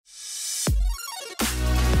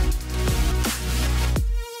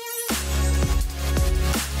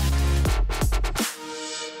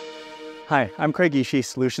Hi, I'm Craig Ishii,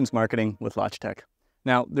 Solutions Marketing with Logitech.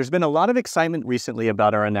 Now, there's been a lot of excitement recently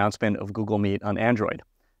about our announcement of Google Meet on Android.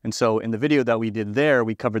 And so in the video that we did there,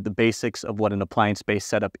 we covered the basics of what an appliance-based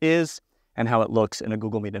setup is and how it looks in a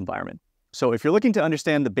Google Meet environment. So if you're looking to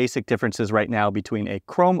understand the basic differences right now between a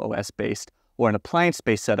ChromeOS-based or an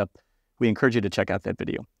appliance-based setup, we encourage you to check out that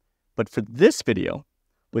video. But for this video,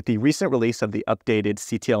 with the recent release of the updated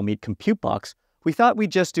CTL Meet Compute box, we thought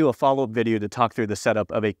we'd just do a follow-up video to talk through the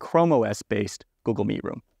setup of a ChromeOS-based Google Meet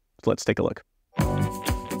room. So let's take a look.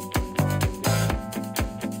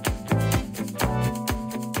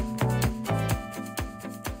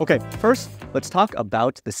 Okay, first, let's talk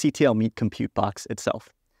about the CTL Meet Compute box itself.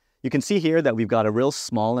 You can see here that we've got a real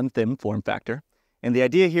small and thin form factor. And the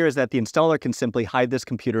idea here is that the installer can simply hide this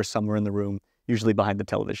computer somewhere in the room, usually behind the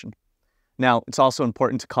television. Now, it's also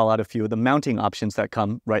important to call out a few of the mounting options that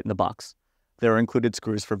come right in the box. There are included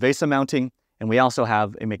screws for VESA mounting, and we also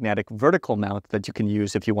have a magnetic vertical mount that you can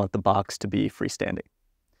use if you want the box to be freestanding.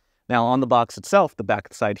 Now, on the box itself, the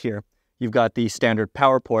back side here, you've got the standard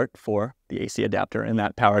power port for the AC adapter, and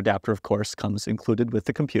that power adapter, of course, comes included with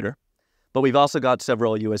the computer. But we've also got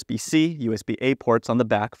several USB-C, USB-A ports on the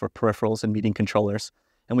back for peripherals and meeting controllers,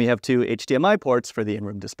 and we have two HDMI ports for the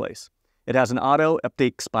in-room displays. It has an auto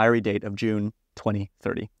update expiry date of June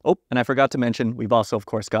 2030. Oh, and I forgot to mention, we've also, of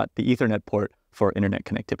course, got the Ethernet port for internet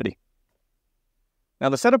connectivity. Now,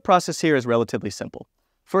 the setup process here is relatively simple.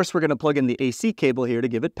 First, we're going to plug in the AC cable here to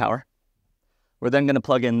give it power. We're then going to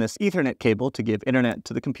plug in this Ethernet cable to give internet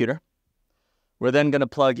to the computer. We're then going to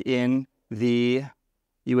plug in the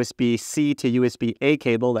USB-C to USB-A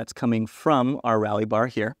cable that's coming from our rally bar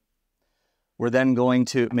here. We're then going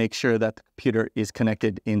to make sure that the computer is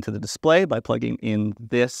connected into the display by plugging in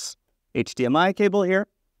this HDMI cable here.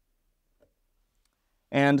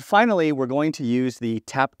 And finally, we're going to use the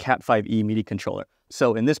TAP Cat5e MIDI controller.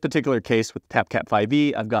 So in this particular case with TAP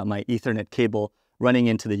Cat5e, I've got my Ethernet cable running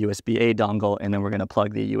into the USB-A dongle, and then we're going to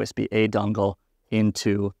plug the USB-A dongle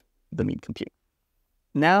into the Meet Compute.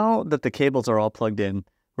 Now that the cables are all plugged in,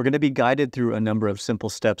 we're going to be guided through a number of simple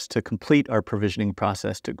steps to complete our provisioning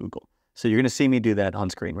process to Google. So you're going to see me do that on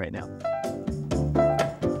screen right now.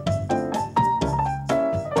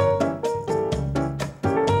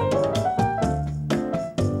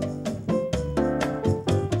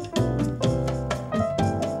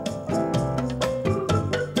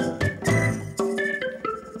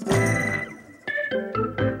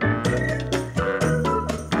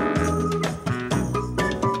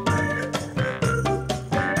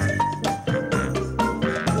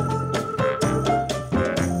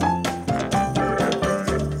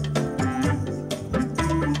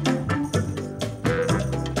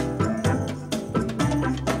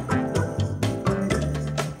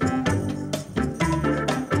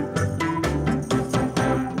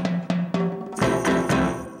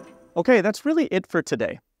 Okay, that's really it for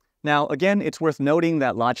today. Now, again, it's worth noting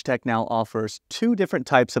that Logitech now offers two different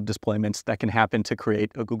types of deployments that can happen to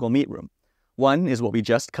create a Google Meet room. One is what we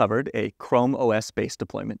just covered, a ChromeOS-based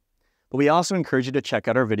deployment. But we also encourage you to check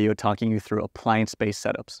out our video talking you through appliance-based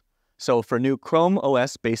setups. So for new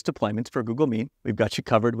ChromeOS-based deployments for Google Meet, we've got you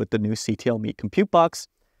covered with the new CTL Meet Compute box.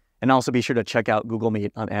 And also be sure to check out Google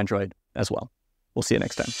Meet on Android as well. We'll see you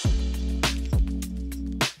next time.